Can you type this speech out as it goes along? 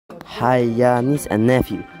Hi, niece and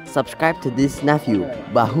nephew. Subscribe to this nephew,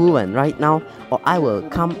 Bahuan, right now, or I will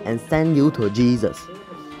come and send you to Jesus.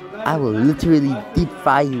 I will literally deep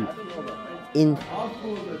fry you in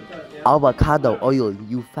avocado oil,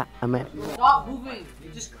 you fat American. Stop moving! You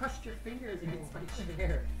just crushed your fingers against my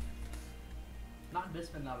chair. Not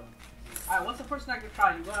this one, that one. Alright, what's the first snack you're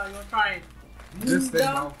trying? You wanna try This thing,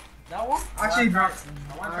 down? That one? Actually, nuts.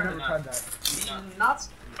 I never tried that. These nuts?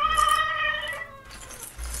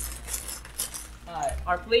 Alright,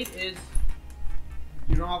 our plate is...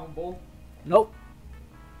 You don't have a bowl? Nope.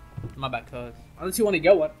 My bad, cuz. Unless you want to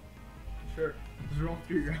get one. Sure. Just roll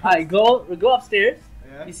through your house. Alright, go upstairs.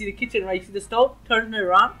 Yeah. You see the kitchen, right? You see the stove? Turn it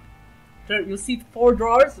around. You'll see 4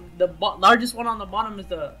 drawers. The largest one on the bottom is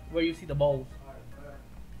the where you see the bowls.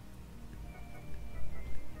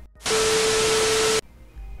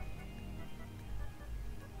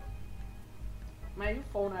 Man, you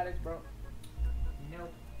phone addicts, bro. No.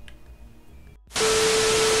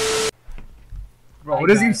 Bro,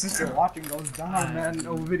 what is your sister watching those dumb man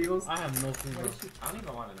no videos? I have no clue, bro. I don't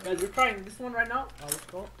even want to know. Guys, we're trying this one right now. Let's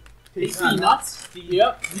go. Tasty nuts.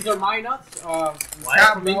 Yep, these are my nuts.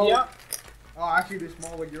 From India. Oh, actually, they're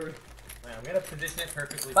small like yours. Man, I'm gonna position it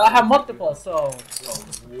perfectly. But I have multiple, so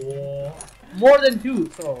Whoa. more than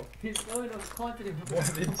 2. So It's going to quantity more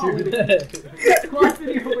than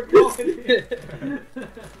quantity over quality.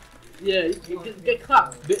 Yeah, you get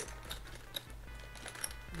clapped.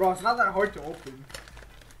 Bro, it's not that hard to open.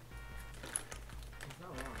 It's not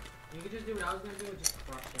wrong. You could just do what I was gonna do and just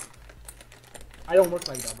crush it. I don't work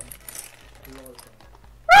like that, bro.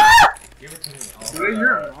 Give it to me. Do they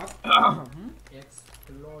hear it, dog? It's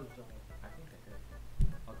the Lord's zone. I think I could.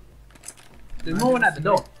 I'll do that. There's no one at the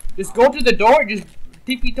door. Just go to the door, just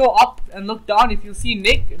tip your toe up and look down if you see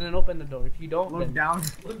Nick, and then open the door. If you don't, Look then... down.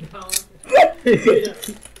 Look down.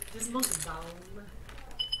 Just look down.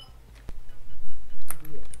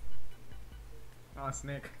 Oh,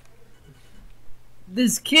 snake.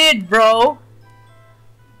 This kid, bro.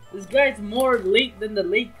 This guy's more late than the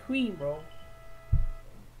late queen, bro.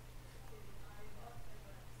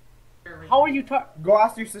 How are you talking? Go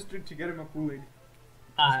ask your sister to get him a Kool-Aid.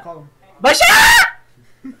 Just call him. Basha!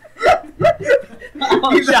 He's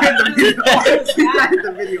not in the video. He's not in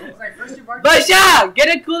the video. It's like first you bark. Basha!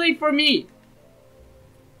 Get a Kool-Aid for me!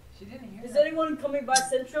 She didn't hear Is that. anyone coming by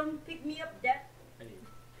Centrum? Pick me up, Dad.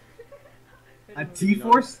 A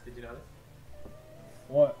T-Force? Did you notice?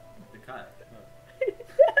 What? The cut.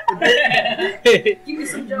 Give me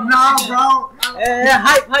some jokes. Nah, bro.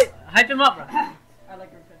 Hype him up, bro. I like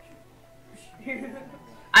your picture.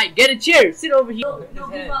 Alright, get a chair. Sit over here. No,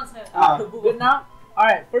 move on, sir. Good now?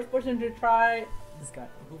 Alright, first person to try this guy.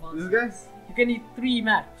 This guy? You can eat 3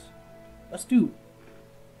 max. That's 2.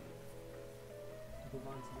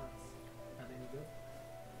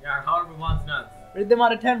 Yeah, however wants nuts. Rate them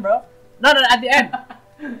out of 10, bro. No, at the end.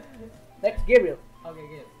 Next, Gabriel. Okay,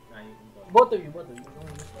 good. Nah, you can go. Both of you. Going this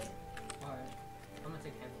way? Alright. I'm gonna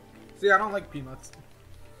take handle. See, I don't like peanuts.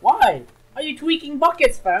 Why? Are you tweaking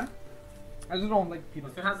buckets, fam? I just don't like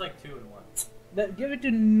peanuts. This one has like 2 in 1. Then give it to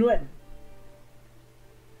Nguyen.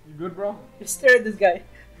 You good, bro? Just stare at this guy.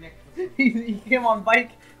 Nick. he came on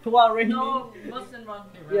bike while raining. No, bust and run.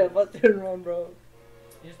 Yeah, but turn around, bro.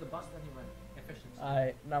 Use the bus then you went. Efficiency.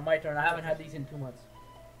 Alright, now my turn. I haven't had these in 2 months.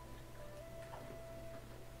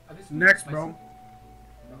 Are they supposed Next, to be bro.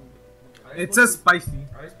 spicy? Are they It supposed says spicy,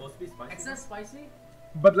 to- Are they supposed to be spicy? It says spicy?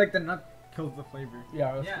 but like the nut kills the flavor.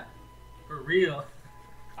 Yeah. Yeah. For real.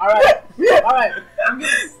 Alright. Alright. I'm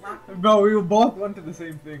gonna slap them. Bro, we both went to the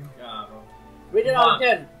same thing. Yeah, bro. Rate it out of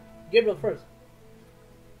 10. Gabriel first.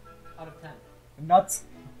 Out of 10. Nuts.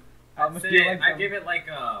 How I'd much say do you like I them? give it like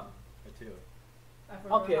a 2. I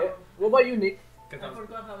forgot Okay. how- What about you, Nick? Cause I I'm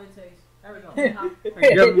forgot how it tastes. There we go.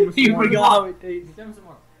 Give him You some more. forgot how it tastes. Give him some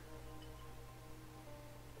more.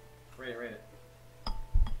 rate it.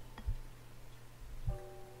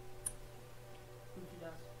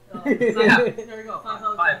 Yeah. There we go. 5 out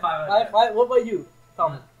of 10. 5. What about you,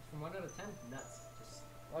 Thomas? From 1 out of 10, nuts. Just.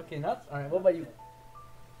 Okay, nuts. Alright, what about you?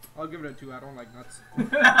 I'll give it a 2. I don't like nuts.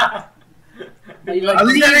 Are you like At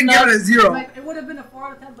least I didn't give it a 0. Like, it would have been a 4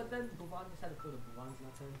 out of 10, but then Bhuvan just had to put a Bhuvan's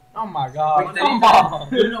nuts in. Oh my god. Wait, Come on.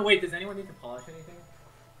 No, wait, does anyone need to polish anything?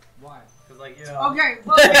 Why? Because, like, you know. okay,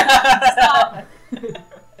 well, stop.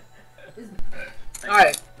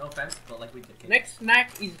 Alright. No offense, but like we did. Next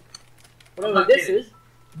snack is I'm whatever not this kidding. is.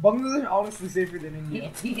 Bangladesh honestly safer than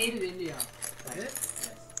India. He hated India. Did it?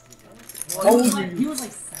 Yes. How old are He you? was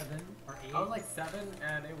like 7 or 8. I was like 7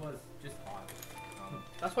 and it was just hot.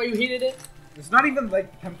 That's why you hated it? It's not even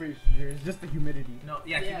like temperature, it's just the humidity. No,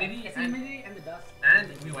 yeah, humidity It's and, humidity and the dust. and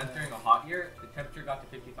we went during a hot year. The temperature got to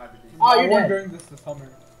 55 degrees. Oh, you're I went dead. during this the summer.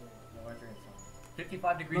 We went during summer.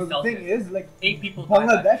 55 degrees No, the Celsius. thing is, like, 8 people died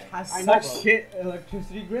that Bangladesh day. has I know, such bro. shit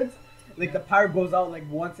electricity grids. Like, the power goes out like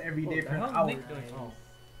once every day for an hour.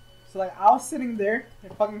 So, like, I was sitting there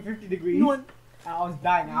at fucking 50 degrees, and I was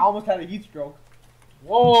dying. I almost had a heat stroke.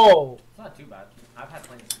 Whoa! It's not too bad. I've had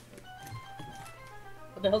plenty of heat.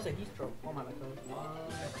 What the hell's a heat stroke? Oh my god. Never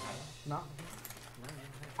had it. No.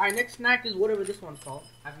 Alright, next snack is whatever this one's called.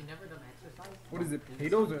 Have you never done exercise? What is it,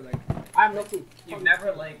 potatoes or like? I have no clue. You've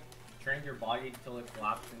never like trained your body till it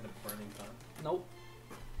collapsed in the burning sun. Nope.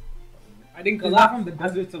 I didn't Because I'm collapse. from the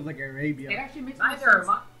deserts of like It Arabia. actually makes more Neither sense. am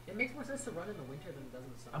I. It makes more sense to run in the winter than it does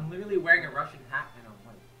in the summer. I'm literally wearing a Russian hat and I'm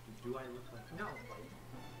white. Do I look like No,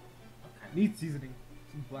 Okay. Needs seasoning.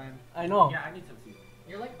 Some bland. I know. Yeah, I need some seasoning.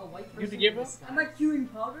 you're like a white You person. give in her? disguise. And like chewing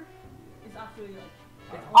powder is actually like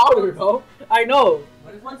It's powder, bro. I know.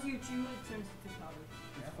 What is once you chew it turns to fish powder.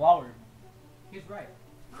 It's flour. He's right.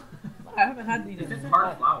 I haven't had these. This is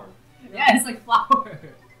hard flour. Yeah, it's like flour. What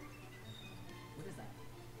is that?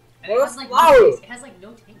 And What it is has like flour? no taste. It has like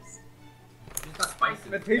no taste. It's got spicy.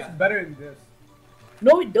 It tastes better than this.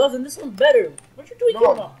 No, it doesn't. This one's better. What you doing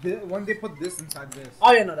here now? When they put this inside this.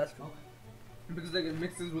 Oh yeah, no, that's true. Because like it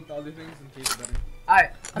mixes with the other things and tastes better.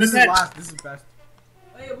 Alright, This is last, this is best.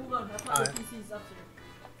 Oh yeah, move on. I thought Alright. the PC's upstairs.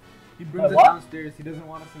 He brings it What? downstairs, he doesn't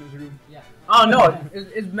want us in his room. Yeah. Oh no,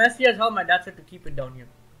 it's messy as hell. My dad said to keep it down here.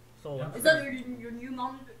 So Yeah. Is that your new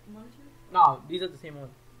monitor? no, these are the same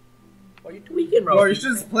ones. What are you tweaking, bro? Bro, you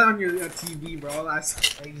should just play on your TV, bro.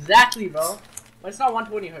 That's Exactly, bro. But it's not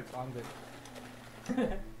 120 hertz, so I'm good.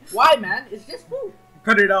 Why, man? It's just food.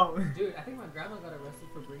 cut it out. Dude, I think my grandma got arrested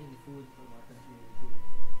for bringing food from our country.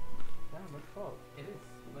 Damn, what's wrong? It is,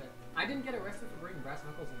 but I didn't get arrested for bringing brass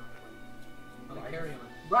knuckles in on the Why? carry on.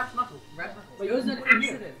 Brass knuckles. Brass knuckles. But It was you an put it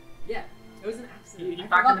here. accident. Yeah, it was an accident. He I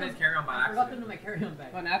packed forgot them in his them- carry-on by I forgot them accident. in my carry-on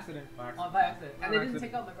bag. An accident. By accident. And they By didn't accident.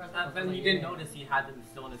 take out my brass And knuckles. then Like, you didn't notice he had them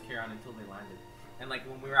still in his carry-on until they landed. And like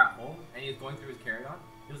when we were at home and he was going through his carry-on,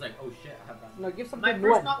 he was like, "Oh shit, I have that." No, give My something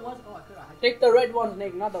first one. thought was, oh, I could have. Take the red ones,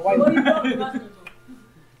 Nick, not the white What do you ones. call the brass knuckle?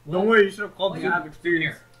 Don't worry, you should have called What the you- app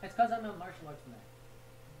experience. It's because I'm a martial arts fan.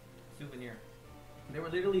 Souvenir. They were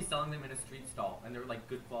literally selling them in a street stall, and they were like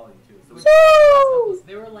good quality too. So we, Knuckles,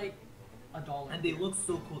 they were like $1. and they look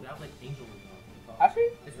so cool. They have like angel wings on them.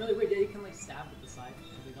 Actually, It's really weird. Yeah, you can like stab at the side.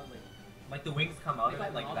 So they got Like the wings come out they of got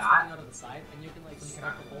it like knobs that. coming out of the side, and you can like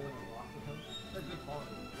smack a hole in a rock with them. They're good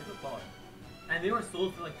quality. They're good quality. And they were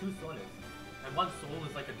sold for like 2 sodas. And one soul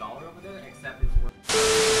is like $1 over there, except it's worth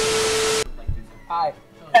like 2 cents. hi.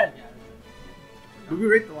 So, Ten. yeah. Did we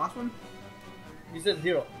rate the last one? You said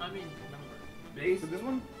 0. I mean, number. Base. For this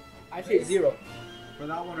one? I say 0. For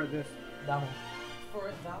that one or this? That one. For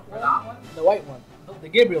that For that one? The white one. The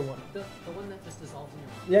Gabriel one. The one that just dissolves in your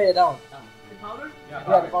mouth. Yeah, that one. That one. The powder?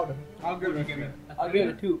 Yeah, the powder. I'll give What it do a you give 3. it? I'll give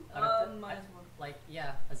it a 2. Minus one. Like,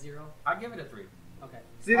 yeah, a 0. I'll give it a 3. Okay.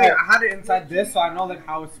 See, like, I had it inside this, so I know like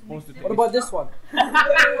how it's supposed to taste. What about this one?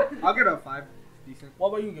 I'll give it a 5. Decent. What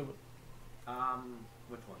about you give it?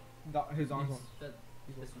 Which one? His arms one.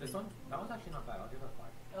 This one? That one's actually not bad. I'll give it a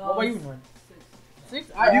 5. What about you, man?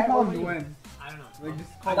 6? How do you call what him about you? Nguyen? I don't know. Like,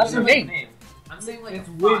 just call That's him your Nguyen. name. I'm saying like It's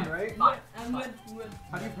a Win, 5. right? 5. And Five. Win.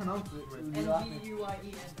 How do you pronounce it? With your last name?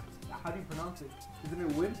 N-G-U-I-E-N. How do you pronounce it? Isn't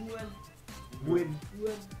it Win? Win. Win.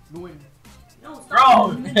 Win. Nguyen. No, stop.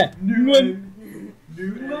 Bro! Nguyen.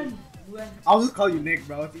 Win. Win. I'll just call you Nick,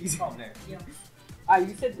 bro. It's easy. Oh, Nick. Yeah.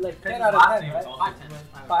 You said like 10 His out of last 10, name right? is also 5, 10. 10.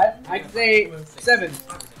 5? I'd say 7.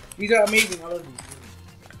 These are amazing. I love these.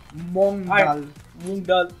 Mongal. Moong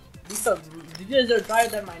dal. These are, did you guys try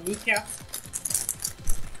that my kneecap?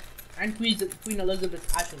 And Queen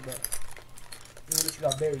Elizabeth's ashes, bro. You know that she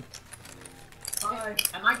got buried. Hi.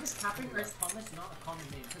 Am I just capping, or is Thomas not a common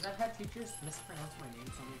name? Because I've had teachers mispronounce my name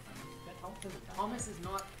so many times. Thomas is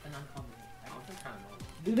not an uncommon name. Thomas kind of normal.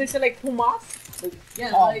 Do they say like Thomas? Like, Yeah,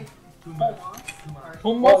 Tom. like Too Thomas. much. Too much. or-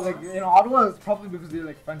 Thomas? Well, like, you know, Ottawa is probably because they're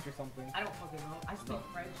like French or something. I don't fucking know. I speak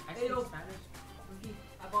French. I Hey, speak yo. Spanish. Okay,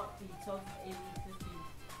 I bought the 1280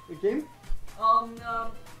 The game?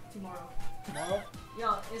 tomorrow. Tomorrow?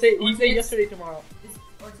 Yeah, it's you say RTX yesterday tomorrow. It's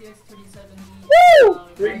RTX 3070. Woo!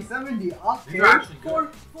 3070. These Okay. are actually good.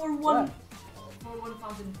 For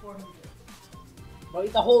 1,400. Bro,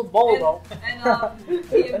 eat the whole bowl, bro. And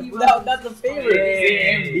AMD That's the favorite.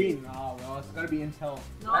 AMD. Nah, bro. It's gotta be Intel.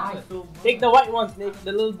 No, That's so Take the white ones, Nick.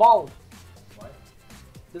 The little balls. What?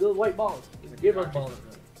 The little white balls. These are Gabriel's actually balls. so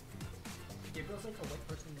good. Gabriel's like a white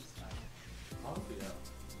person in disguise. Honestly,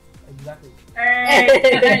 yeah. Exactly.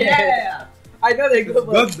 Hey! Yeah! I know they're It's good, good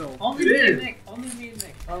but though. Only It me and is. Nick. Only me and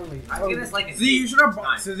Nick. only. I give this like a See, you should have bought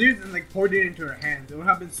Nine. scissors and like poured it into her hands. It would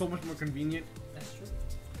have been so much more convenient. That's true.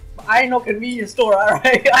 I ain't no convenience store,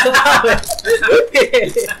 alright? I love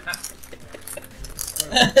it.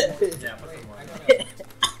 Yeah, put some more. I got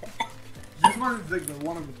This one is like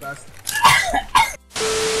one of the best.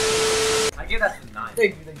 I give that a 9.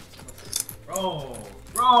 Thank you, thank you. Bro,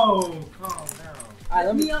 calm down. Alright,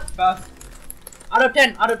 let me Best. out of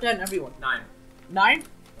 10, everyone. 9. 9?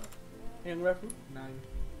 And referee? 9.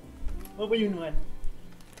 What were you doing?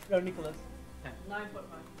 No, Nicholas. 9.5. Yeah,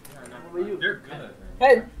 What about you? They're good.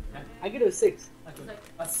 10. I give it a 6.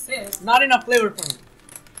 a 6. Not enough flavor for me.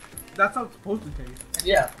 That's how it's supposed to taste.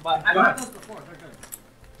 Yeah, but I've had those before. They're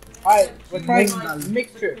good. alright, we're trying Nice.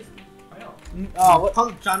 mixture. I know. What?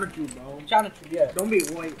 Punk Chanatu, bro. Chanatu, yeah. Don't be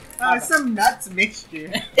white. My bad. Some nuts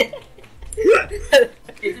mixture.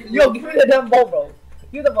 Yo, give me the damn ball, bro.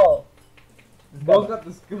 Give the ball. Bro got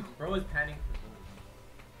the skill. Bro is panning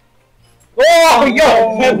Oh, yo,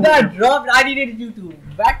 Oh. when that dropped, I needed you to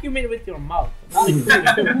vacuum it with your mouth. Not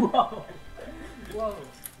Whoa. Whoa.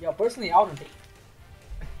 Yo, personally, I wouldn't take it.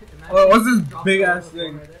 Oh, what's this Drop big the ass ball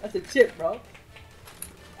thing? right there. That's a chip, bro.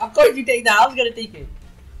 Of course you take that. I was gonna take it.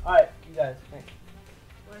 Alright, you guys. Thanks.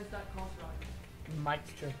 What is that called, Rock?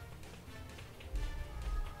 Mixture.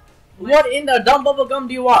 What in the dumb bubble gum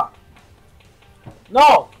do you want?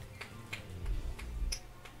 No!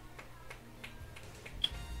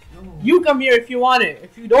 No. You come here if you want it.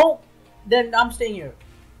 If you don't, then I'm staying here.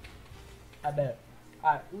 I bet.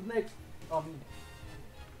 Alright, who's next? Oh, me.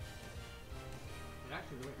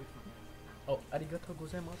 Actually, wait, which one? Oh, arigato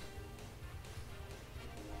gozaimasu.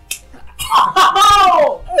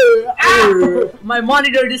 Oh! My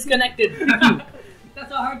monitor disconnected. That's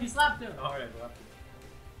how hard you slapped him. Alright, bro.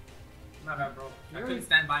 Not bad, bro. I You're couldn't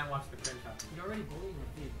stand by and watch the cringe happen. You're already bullying your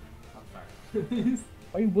feet. I'm sorry.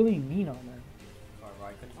 Why are you bullying me now, man? Sorry, bro.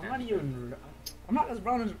 I couldn't I'm stand not it. even. I'm not as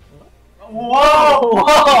brown as. Whoa!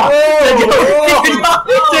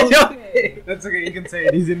 Okay. That's okay, you can say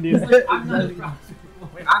it. He's Indian. I'm not as proud.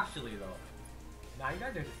 Wait, actually, though. Nah, you guys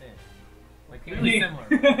are the same. Like, really similar.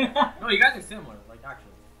 No, you guys are similar. Like,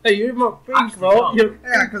 actually. Hey, you're more pink, Actually, bro. no. You're,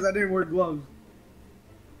 Yeah, because I didn't wear gloves.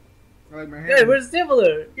 I like my hair. yeah, we're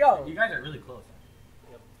similar. Yo, You guys are really close.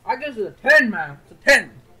 I guess it's a 10, man. It's a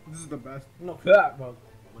 10. This is the best. No crap, bro.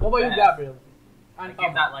 What about you, Best. Gabriel? I And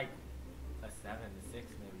give that like a 7, a 6, maybe.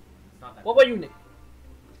 It's not that. What about you, Nick?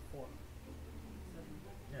 4.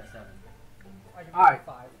 Yeah, 7. I give Alright. it a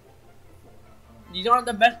 5. These aren't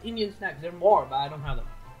the best Indian snacks. They're more, but I don't have them.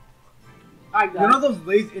 Alright, You guys. know those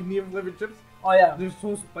Lay's Indian flavored chips? Oh, yeah. They're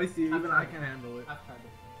so spicy, I've even tried I it. can't handle it. I've tried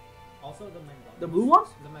it. Also, the McDonald's. The blue ones?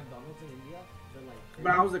 The McDonald's in India, they're like.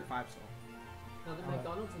 But I was like 5 star. No, the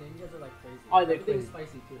McDonald's in India, they're like crazy. Oh, they're Everything's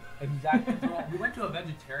crazy. spicy too. Exactly. We went to a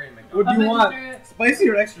vegetarian What McDonald's. do you want? vegetarian- Spicy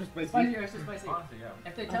or extra spicy? Spicy or extra spicy? Honestly, yeah.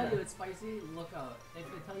 If they tell you it's spicy, look out. If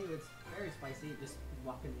they tell you it's very spicy, just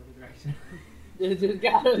walk in the other direction. It's Just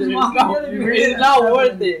not walk in the other direction.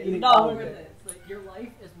 worth it. It's It's not not worth worth it. it. It's like your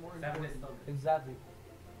life is more 7 is important. still good. Exactly.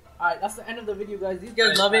 Alright, that's the end of the video, guys. These guys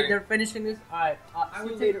Alright, love it. alright. They're finishing this. Alright, I see you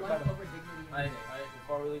would later. take Bye. life over dignity. any day.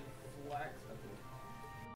 Before we leave, flex.